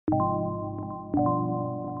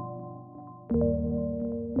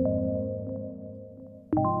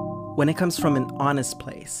When it comes from an honest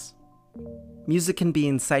place, music can be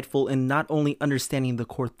insightful in not only understanding the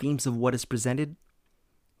core themes of what is presented,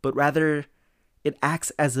 but rather it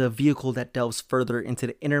acts as a vehicle that delves further into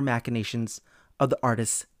the inner machinations of the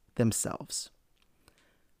artists themselves.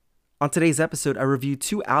 On today's episode, I review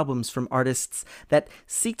two albums from artists that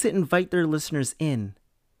seek to invite their listeners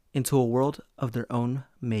into a world of their own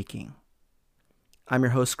making. I'm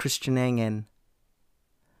your host, Christian Ang, and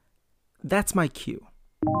that's my cue.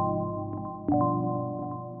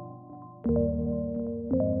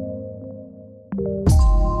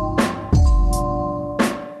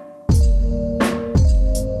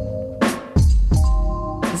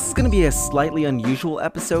 This is going to be a slightly unusual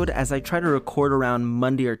episode as I try to record around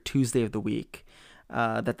Monday or Tuesday of the week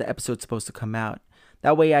that the episode's supposed to come out.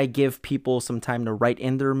 That way I give people some time to write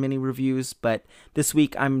in their mini reviews, but this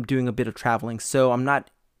week I'm doing a bit of traveling, so I'm not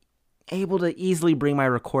able to easily bring my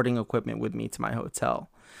recording equipment with me to my hotel.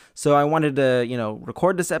 So I wanted to,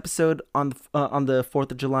 record this episode on the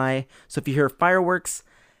 4th of July. So if you hear fireworks,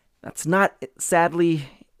 that's not sadly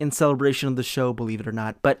in celebration of the show, believe it or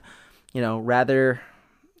not, but rather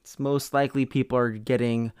it's most likely people are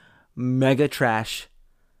getting mega trashed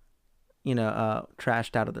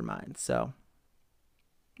out of their minds. So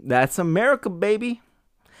that's America, baby.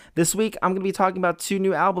 This week, I'm going to be talking about two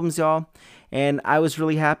new albums, y'all, and I was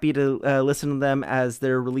really happy to listen to them as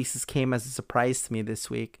their releases came as a surprise to me this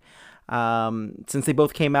week. Since they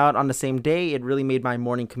both came out on the same day, it really made my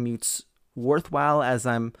morning commutes worthwhile as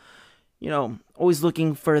I'm, always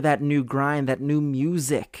looking for that new grind, that new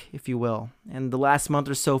music, if you will. And the last month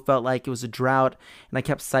or so felt like it was a drought, and I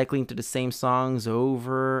kept cycling through the same songs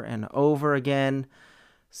over and over again.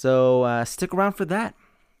 So stick around for that.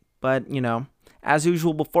 But, as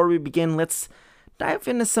usual, before we begin, let's dive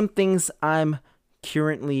into some things I'm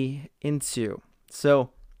currently into.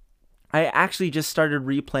 So, I actually just started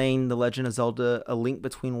replaying The Legend of Zelda: A Link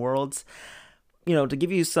Between Worlds. To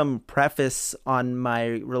give you some preface on my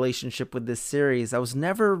relationship with this series, I was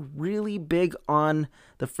never really big on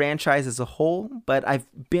the franchise as a whole, but I've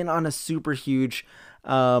been on a super huge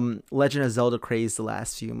Legend of Zelda craze the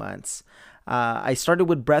last few months. I started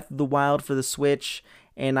with Breath of the Wild for the Switch,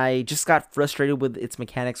 and I just got frustrated with its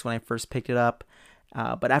mechanics when I first picked it up.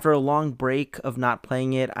 But after a long break of not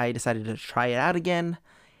playing it, I decided to try it out again.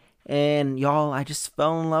 And y'all, I just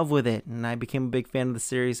fell in love with it, and I became a big fan of the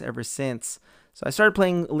series ever since. So I started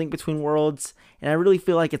playing A Link Between Worlds, and I really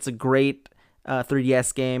feel like it's a great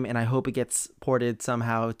 3DS game, and I hope it gets ported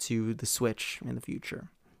somehow to the Switch in the future.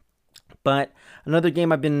 But another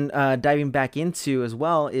game I've been diving back into as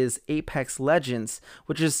well is Apex Legends,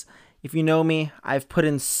 which is, if you know me, I've put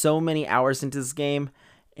in so many hours into this game,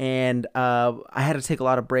 and I had to take a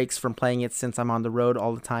lot of breaks from playing it since I'm on the road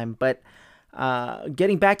all the time. But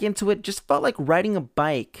getting back into it just felt like riding a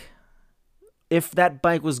bike if that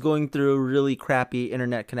bike was going through a really crappy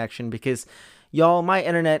internet connection, because y'all, my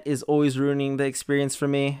internet is always ruining the experience for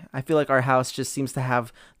me. I feel like our house just seems to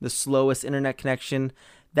have the slowest internet connection.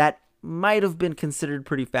 That might have been considered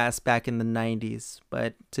pretty fast back in the 90s,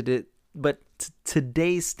 but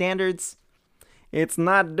today's standards, it's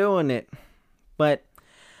not doing it. But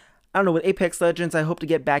I don't know, with Apex Legends, I hope to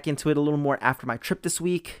get back into it a little more after my trip this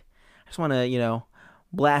week. I just want to,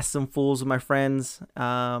 blast some fools with my friends,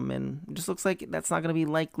 and it just looks like that's not going to be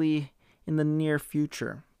likely in the near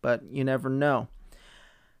future, but you never know.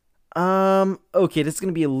 Okay, this is going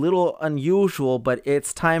to be a little unusual, but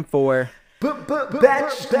it's time for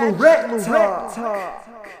Bachelorette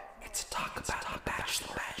Talk. It's a talk about the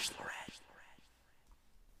Bachelorette.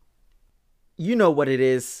 You know what it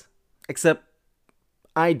is, except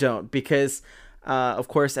I don't, because of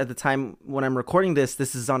course, at the time when I'm recording this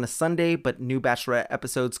is on a Sunday, but new Bachelorette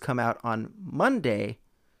episodes come out on Monday.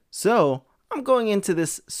 So I'm going into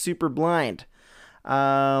this super blind. So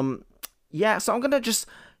I'm going to just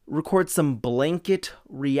record some blanket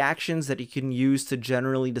reactions that you can use to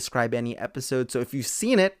generally describe any episode. So if you've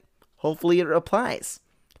seen it, hopefully it applies.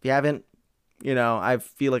 If you haven't, I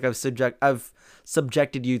feel like I've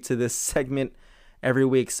subjected you to this segment every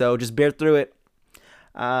week. So just bear through it.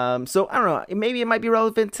 So I don't know, maybe it might be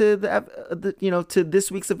relevant to to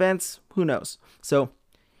this week's events. Who knows? So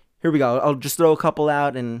here we go. I'll just throw a couple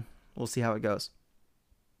out and we'll see how it goes.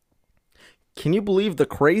 Can you believe the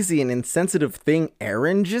crazy and insensitive thing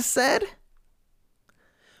Aaron just said?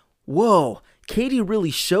 Whoa, Katie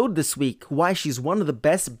really showed this week why she's one of the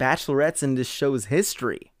best bachelorettes in this show's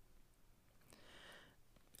history.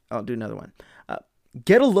 I'll do another one.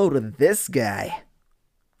 Get a load of this guy.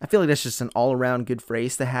 I feel like that's just an all-around good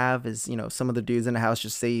phrase to have, is, some of the dudes in the house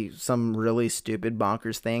just say some really stupid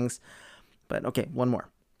bonkers things. But okay, one more.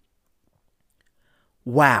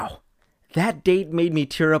 Wow, that date made me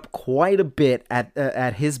tear up quite a bit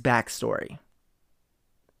at his backstory.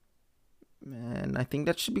 And I think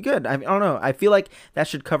that should be good. I don't know. I feel like that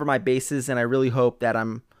should cover my bases, and I really hope that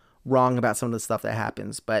I'm wrong about some of the stuff that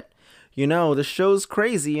happens. But the show's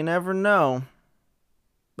crazy. You never know.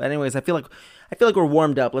 But anyways, I feel like we're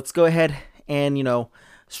warmed up. Let's go ahead and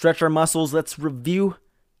stretch our muscles. Let's review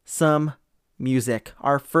some music.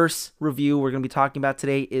 Our first review we're going to be talking about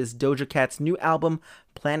today is Doja Cat's new album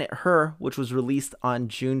Planet Her, which was released on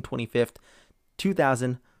June 25th,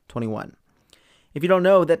 2021. If you don't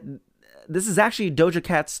know, that this is actually Doja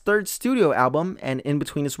Cat's third studio album, and in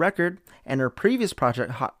between this record and her previous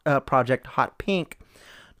project, Hot Pink,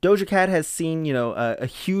 Doja Cat has seen, a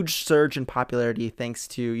huge surge in popularity thanks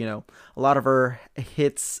to, a lot of her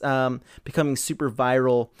hits becoming super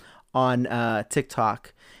viral on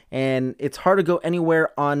TikTok. And it's hard to go anywhere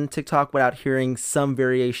on TikTok without hearing some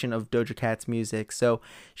variation of Doja Cat's music. So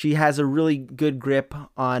she has a really good grip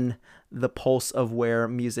on the pulse of where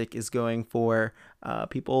music is going for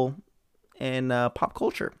people in pop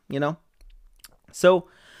culture, So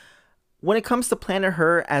when it comes to Planet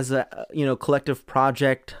Her as a collective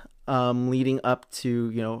project leading up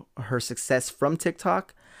to her success from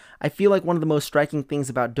TikTok, I feel like one of the most striking things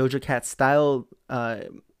about Doja Cat's style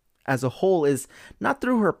as a whole is not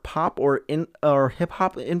through her pop or hip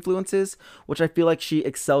hop influences, which I feel like she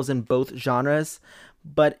excels in both genres,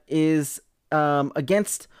 but is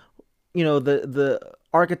against the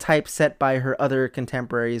archetype set by her other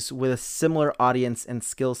contemporaries with a similar audience and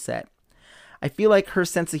skill set. I feel like her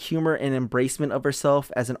sense of humor and embracement of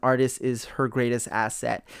herself as an artist is her greatest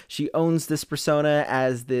asset. She owns this persona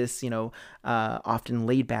as this, often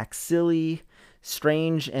laid back, silly,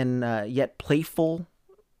 strange, and yet playful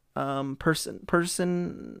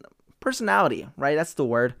personality, right? That's the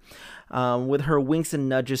word. With her winks and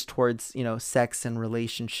nudges towards, sex and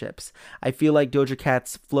relationships. I feel like Doja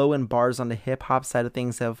Cat's flow and bars on the hip hop side of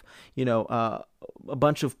things have, a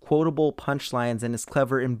bunch of quotable punchlines and is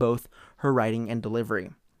clever in both her writing and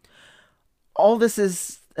delivery. All this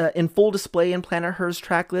is in full display in Planet Her's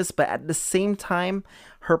track list, but at the same time,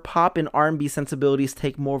 her pop and R&B sensibilities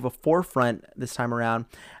take more of a forefront this time around,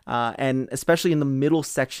 and especially in the middle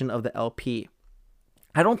section of the LP.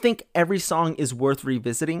 I don't think every song is worth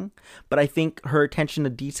revisiting, but I think her attention to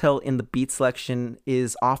detail in the beat selection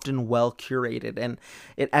is often well curated, and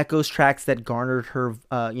it echoes tracks that garnered her,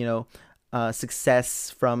 success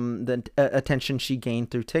from the attention she gained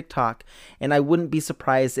through TikTok. And I wouldn't be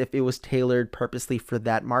surprised if it was tailored purposely for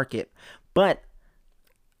that market. But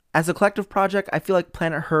as a collective project, I feel like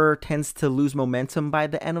Planet Her tends to lose momentum by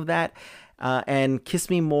the end of that. And Kiss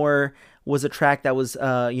Me More was a track that was,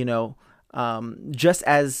 just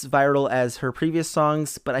as viral as her previous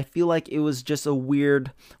songs, but I feel like it was just a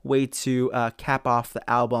weird way to cap off the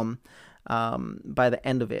album by the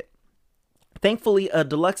end of it. Thankfully, a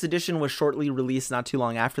deluxe edition was shortly released not too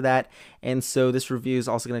long after that, and so this review is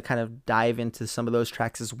also going to kind of dive into some of those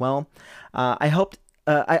tracks as well. I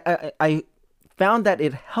found that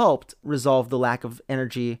it helped resolve the lack of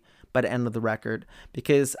energy by the end of the record,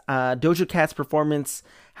 because Doja Cat's performance,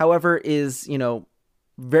 however, is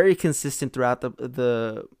very consistent throughout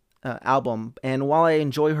the album. And while I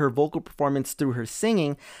enjoy her vocal performance through her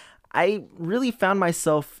singing, I really found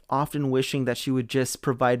myself often wishing that she would just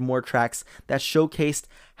provide more tracks that showcased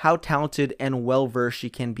how talented and well-versed she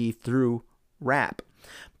can be through rap.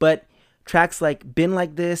 But tracks like Been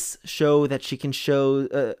Like This show that she can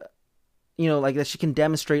that she can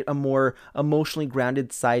demonstrate a more emotionally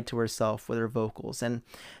grounded side to herself with her vocals. And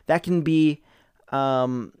that can be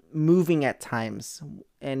moving at times.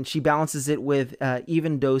 And she balances it with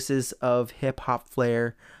even doses of hip-hop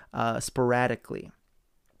flair sporadically.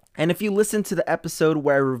 And if you listen to the episode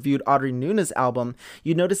where I reviewed Audrey Nuna's album,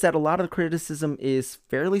 you notice that a lot of the criticism is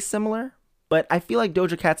fairly similar, but I feel like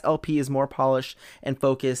Doja Cat's LP is more polished and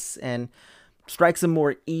focused and strikes a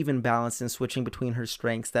more even balance in switching between her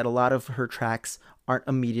strengths, that a lot of her tracks aren't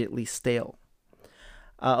immediately stale.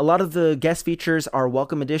 A lot of the guest features are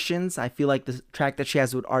welcome additions. I feel like the track that she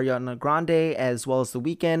has with Ariana Grande as well as The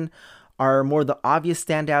Weeknd are more the obvious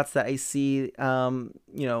standouts that I see,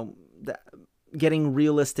 getting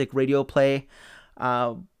realistic radio play.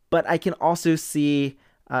 But I can also see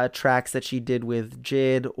tracks that she did with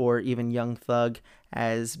JID or even Young Thug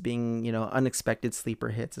as being, unexpected sleeper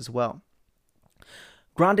hits as well.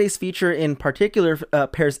 Grande's feature in particular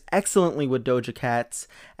pairs excellently with Doja Cat's,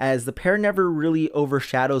 as the pair never really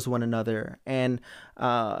overshadows one another, and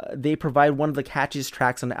they provide one of the catchiest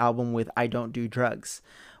tracks on the album with I Don't Do Drugs.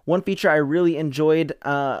 One feature I really enjoyed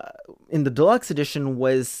in the deluxe edition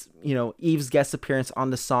was, Eve's guest appearance on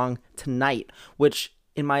the song Tonight, which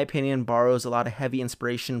in my opinion borrows a lot of heavy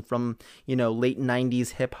inspiration from, late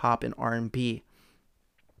 90s hip hop and R&B.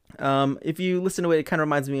 If you listen to it, it kind of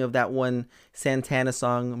reminds me of that one Santana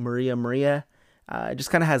song, Maria Maria. It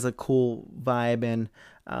just kind of has a cool vibe and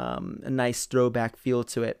a nice throwback feel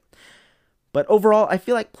to it. But overall, I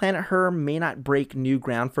feel like Planet Her may not break new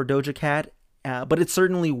ground for Doja Cat, but it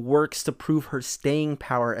certainly works to prove her staying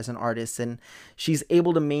power as an artist, and she's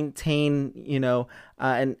able to maintain,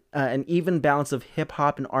 an even balance of hip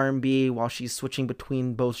hop and R&B while she's switching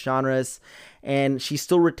between both genres, and she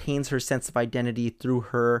still retains her sense of identity through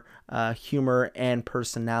her humor and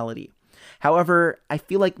personality. However, I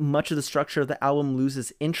feel like much of the structure of the album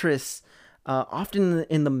loses interest often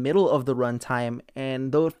in the middle of the runtime,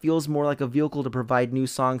 and though it feels more like a vehicle to provide new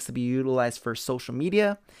songs to be utilized for social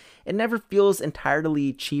media, it never feels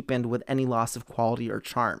entirely cheapened with any loss of quality or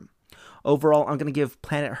charm. Overall, I'm going to give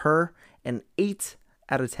Planet Her an 8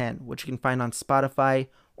 out of 10, which you can find on Spotify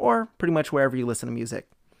or pretty much wherever you listen to music.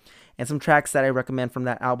 And some tracks that I recommend from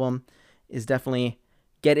that album is definitely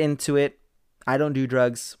Get Into It, I Don't Do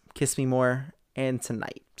Drugs, Kiss Me More, and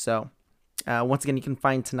Tonight. So once again, you can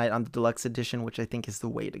find Tonight on the deluxe edition, which I think is the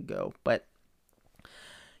way to go. But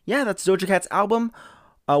yeah, that's Doja Cat's album.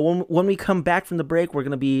 When we come back from the break, we're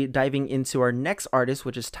going to be diving into our next artist,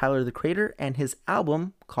 which is Tyler, the Creator, and his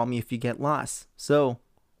album, Call Me If You Get Lost. So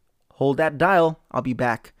hold that dial. I'll be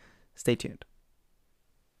back. Stay tuned.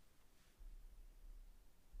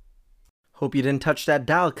 Hope you didn't touch that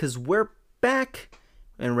dial, because we're back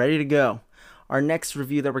and ready to go. Our next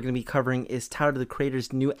review that we're going to be covering is Tyler, the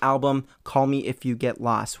Creator's new album, Call Me If You Get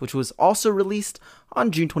Lost, which was also released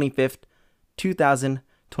on June 25th,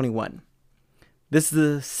 2021. This is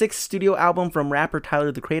the 6th studio album from rapper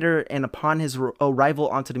Tyler, the Creator, and upon his arrival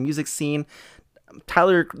onto the music scene,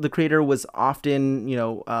 Tyler, the Creator, was often,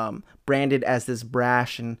 branded as this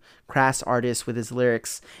brash and crass artist with his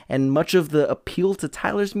lyrics, and much of the appeal to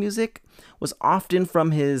Tyler's music was often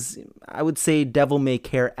from his, I would say,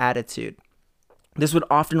 devil-may-care attitude. This would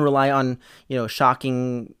often rely on,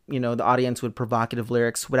 shocking, the audience with provocative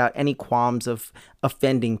lyrics without any qualms of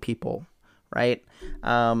offending people, right?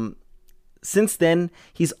 Since then,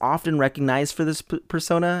 he's often recognized for this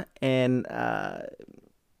persona, and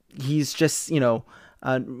he's just,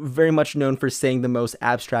 very much known for saying the most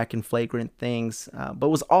abstract and flagrant things, but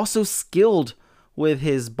was also skilled with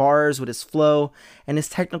his bars, with his flow, and his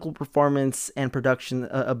technical performance and production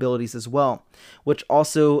abilities as well, which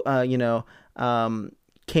also,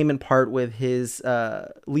 came in part with his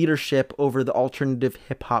leadership over the alternative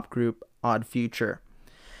hip-hop group Odd Future.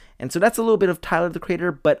 And so that's a little bit of Tyler, the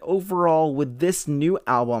Creator, but overall, with this new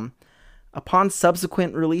album, upon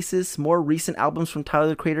subsequent releases, more recent albums from Tyler,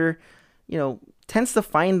 the Creator, tends to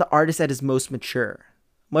find the artist at his most mature.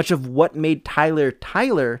 Much of what made Tyler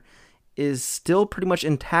Tyler is still pretty much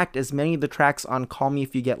intact, as many of the tracks on Call Me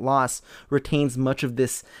If You Get Lost retains much of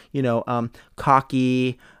this,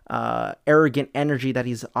 cocky, arrogant energy that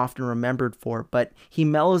he's often remembered for, but he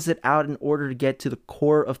mellows it out in order to get to the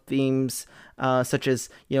core of themes such as,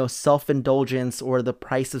 self-indulgence or the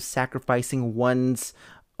price of sacrificing one's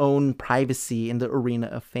own privacy in the arena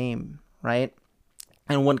of fame, right?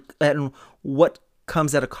 And what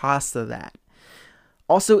comes at a cost of that.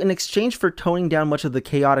 Also, in exchange for toning down much of the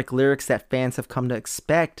chaotic lyrics that fans have come to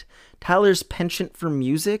expect, Tyler's penchant for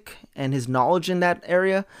music and his knowledge in that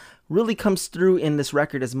area really comes through in this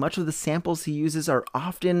record, as much of the samples he uses are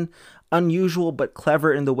often unusual but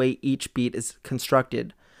clever in the way each beat is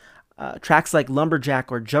constructed. Tracks like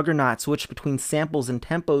Lumberjack or Juggernaut switch between samples and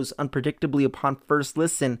tempos unpredictably upon first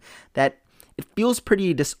listen, that it feels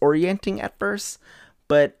pretty disorienting at first,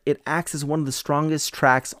 but it acts as one of the strongest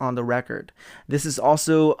tracks on the record. This is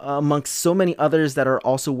also amongst so many others that are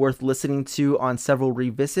also worth listening to on several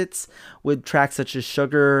revisits, with tracks such as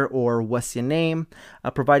Sugar or What's Your Name,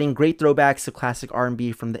 providing great throwbacks to classic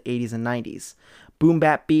R&B from the 80s and 90s. Boom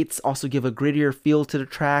bap beats also give a grittier feel to the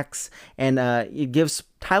tracks, and it gives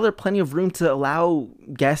Tyler plenty of room to allow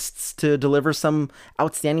guests to deliver some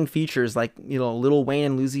outstanding features, like Lil Wayne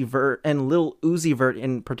and Lil Uzi Vert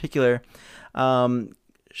in particular.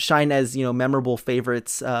 Shine as memorable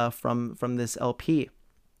favorites from this LP.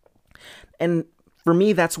 And for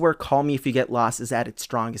me, that's where Call Me If You Get Lost is at its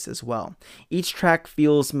strongest as well. Each track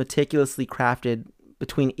feels meticulously crafted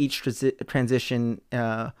between each transition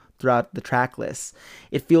throughout the track list.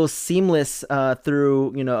 It feels seamless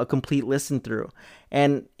through, a complete listen through.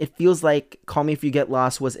 And it feels like Call Me If You Get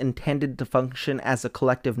Lost was intended to function as a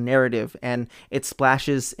collective narrative, and its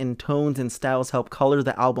splashes in tones and styles help color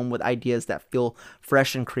the album with ideas that feel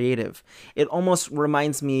fresh and creative. It almost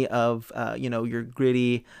reminds me of, your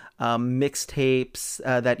gritty mixtapes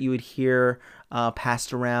that you would hear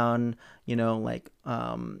passed around,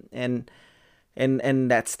 and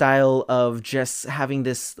that style of just having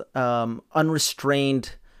this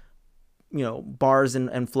unrestrained bars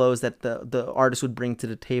and flows that the artist would bring to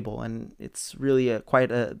the table, and it's really quite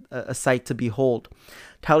a sight to behold.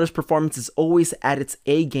 Tyler's performance is always at its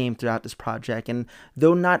A game throughout this project, and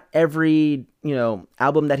though not every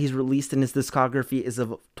album that he's released in his discography is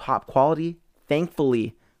of top quality,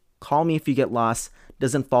 thankfully Call Me If You Get Lost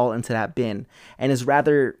doesn't fall into that bin, and is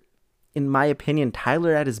rather, in my opinion,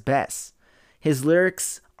 Tyler at his best. His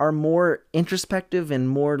lyrics are more introspective and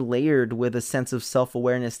more layered, with a sense of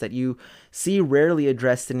self-awareness that you see rarely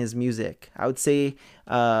addressed in his music. I would say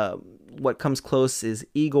what comes close is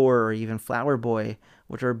Igor or even Flower Boy,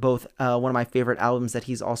 which are both one of my favorite albums that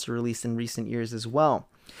he's also released in recent years as well.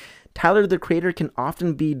 Tyler, the Creator, can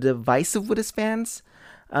often be divisive with his fans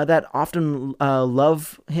that often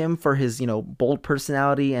love him for his, bold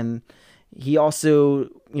personality, and he also,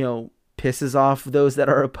 pisses off those that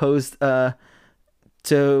are opposed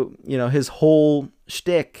to his whole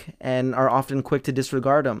shtick and are often quick to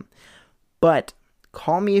disregard him. But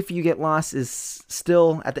Call Me If You Get Lost is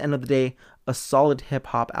still, at the end of the day, a solid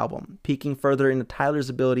hip-hop album, peeking further into Tyler's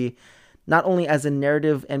ability not only as a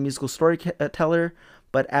narrative and musical storyteller,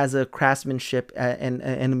 but as a craftsmanship and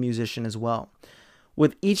a musician as well.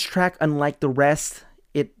 With each track unlike the rest,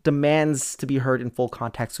 it demands to be heard in full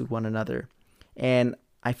context with one another. And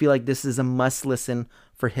I feel like this is a must listen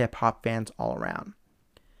for hip-hop fans all around.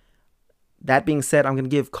 That being said, I'm going to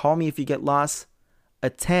give Call Me If You Get Lost a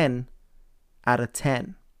 10 out of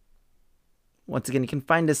 10. Once again, you can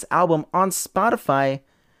find this album on Spotify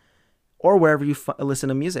or wherever you listen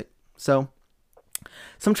to music. So,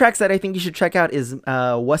 some tracks that I think you should check out is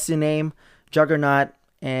What's Your Name, Juggernaut,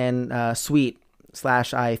 and Sweet /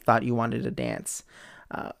 I Thought You Wanted to Dance.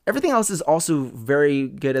 Everything else is also very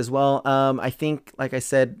good as well. I think, like I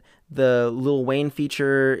said, the Lil Wayne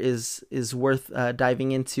feature is worth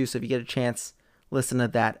diving into. So if you get a chance, listen to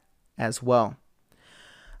that as well.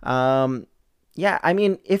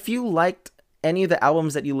 If you liked any of the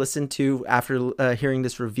albums that you listened to after hearing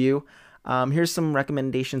this review, here's some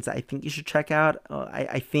recommendations that I think you should check out.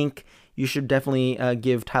 I think you should definitely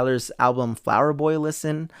give Tyler's album Flower Boy a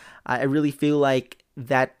listen. I really feel like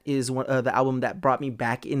that is the album that brought me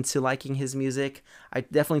back into liking his music. I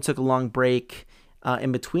definitely took a long break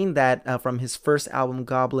in between that from his first album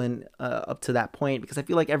Goblin up to that point, because I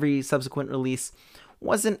feel like every subsequent release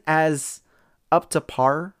wasn't as up to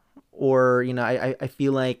par, or I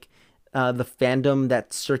feel like the fandom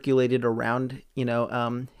that circulated around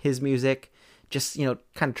his music just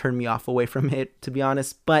kind of turned me off away from it, to be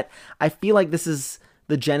honest. But I feel like this is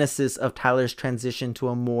the genesis of Tyler's transition to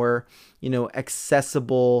a more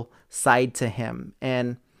accessible side to him.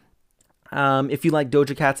 And if you like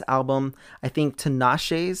Doja Cat's album, I think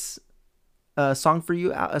Tinashe's Songs for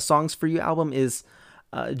You album is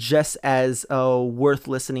just as worth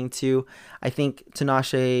listening to. I think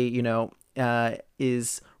Tinashe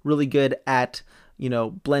is really good at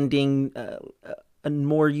blending a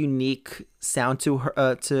more unique sound to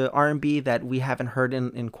her, to R&B that we haven't heard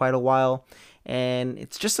in quite a while, and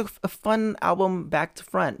it's just a fun album back to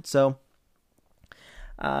front. So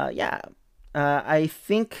I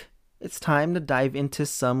think it's time to dive into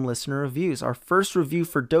some listener reviews. Our first review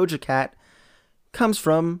for Doja Cat comes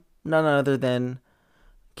from none other than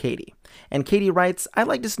Katie. And Katie writes, I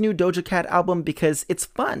like this new Doja Cat album because it's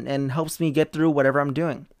fun and helps me get through whatever I'm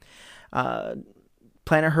doing.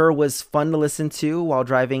 Planet Her was fun to listen to while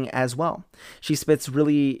driving as well. She spits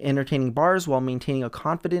really entertaining bars while maintaining a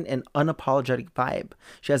confident and unapologetic vibe.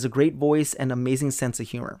 She has a great voice and amazing sense of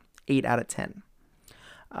humor. 8 out of 10.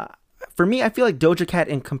 For me, I feel like Doja Cat,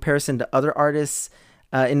 in comparison to other artists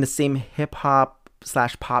in the same hip-hop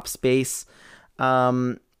 / pop space,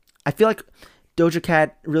 I feel like Doja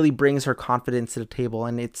Cat really brings her confidence to the table,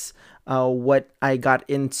 and it's what I got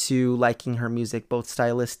into liking her music, both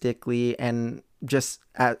stylistically and just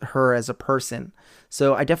at her as a person.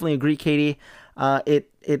 So I definitely agree, Katie.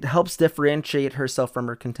 It helps differentiate herself from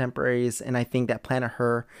her contemporaries, and I think that Planet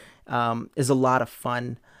Her is a lot of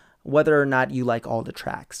fun, whether or not you like all the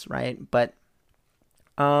tracks, right? But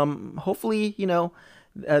hopefully,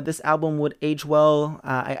 this album would age well.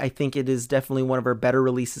 I think it is definitely one of her better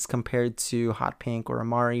releases compared to Hot Pink or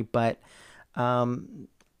Amari, but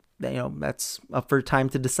that's up for time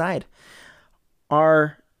to decide.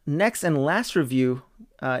 Our next and last review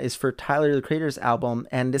is for Tyler, the Creator's album,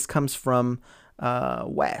 and this comes from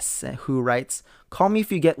Wes, who writes, "Call Me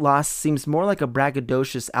If You Get Lost seems more like a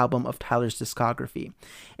braggadocious album of Tyler's discography.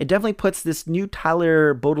 It definitely puts this new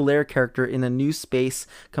Tyler Baudelaire character in a new space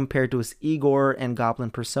compared to his Igor and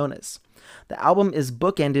Goblin personas. The album is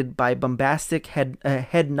bookended by bombastic,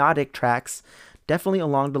 hypnotic tracks, definitely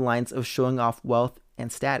along the lines of showing off wealth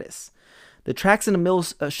and status. The tracks in the middle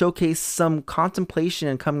showcase some contemplation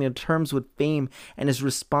and coming to terms with fame and his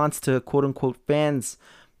response to quote-unquote fans,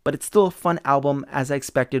 but it's still a fun album as I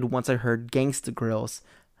expected once I heard Gangsta Grills,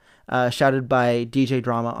 shouted by DJ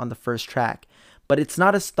Drama on the first track, but it's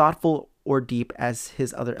not as thoughtful or deep as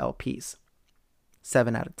his other LPs.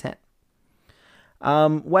 7 out of 10.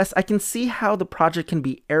 Wes, I can see how the project can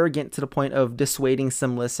be arrogant to the point of dissuading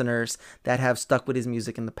some listeners that have stuck with his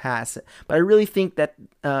music in the past. But I really think that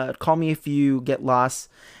Call Me If You Get Lost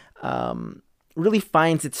really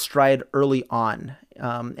finds its stride early on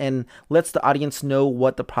and lets the audience know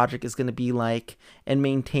what the project is going to be like and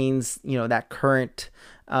maintains, that current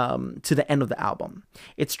to the end of the album.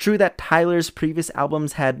 It's true that Tyler's previous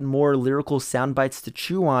albums had more lyrical sound bites to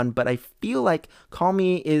chew on, but I feel like Call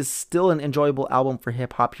Me is still an enjoyable album for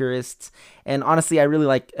hip-hop purists. And honestly, I really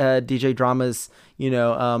like DJ Drama's,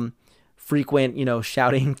 frequent,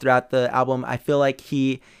 shouting throughout the album. I feel like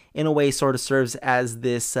he, in a way, sort of serves as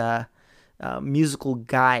this musical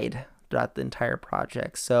guide throughout the entire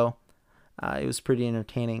project. So it was pretty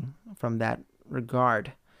entertaining from that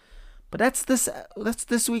regard. But that's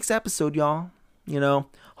this week's episode, y'all.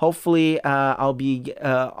 Hopefully I'll be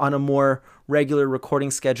on a more regular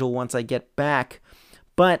recording schedule once I get back.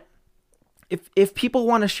 But if people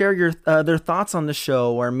want to share their thoughts on the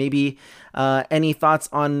show, or maybe any thoughts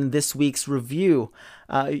on this week's review,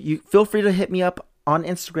 you feel free to hit me up on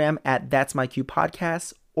Instagram at That's My Q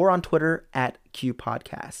Podcast or on Twitter at Q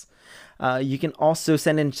Podcast. You can also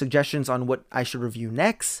send in suggestions on what I should review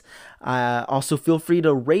next. Also, feel free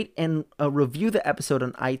to rate and review the episode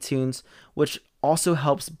on iTunes, which also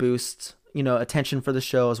helps boost, attention for the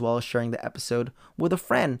show, as well as sharing the episode with a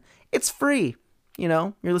friend. It's free.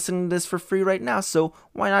 You're listening to this for free right now, so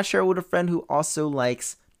why not share it with a friend who also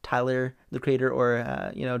likes Tyler, the Creator, or,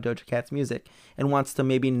 Doja Cat's music and wants to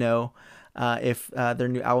maybe know if their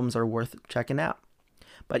new albums are worth checking out.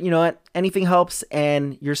 But you know what? Anything helps,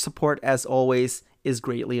 and your support, as always, is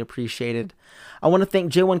greatly appreciated. I want to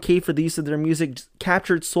thank J1K for the use of their music,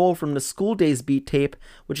 Captured Soul, from the School Days beat tape,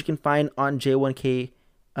 which you can find on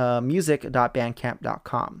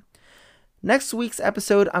j1kmusic.bandcamp.com. Next week's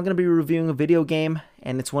episode, I'm going to be reviewing a video game,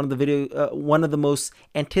 and it's one of the most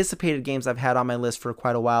anticipated games I've had on my list for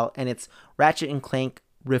quite a while, and it's Ratchet & Clank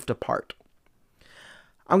Rift Apart.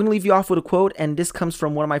 I'm going to leave you off with a quote, and this comes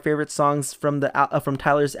from one of my favorite songs from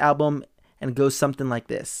Tyler's album, and it goes something like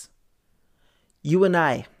this. "You and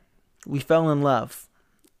I, we fell in love.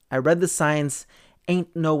 I read the signs,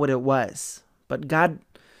 ain't know what it was, but God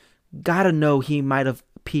gotta know he might have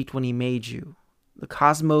peaked when he made you. The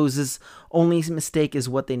cosmos' only mistake is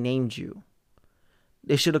what they named you.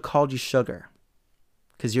 They should have called you Sugar,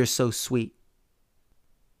 'cause you're so sweet."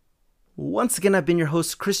 Once again, I've been your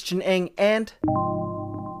host, Christian Eng, and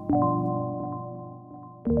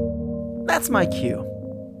that's my cue.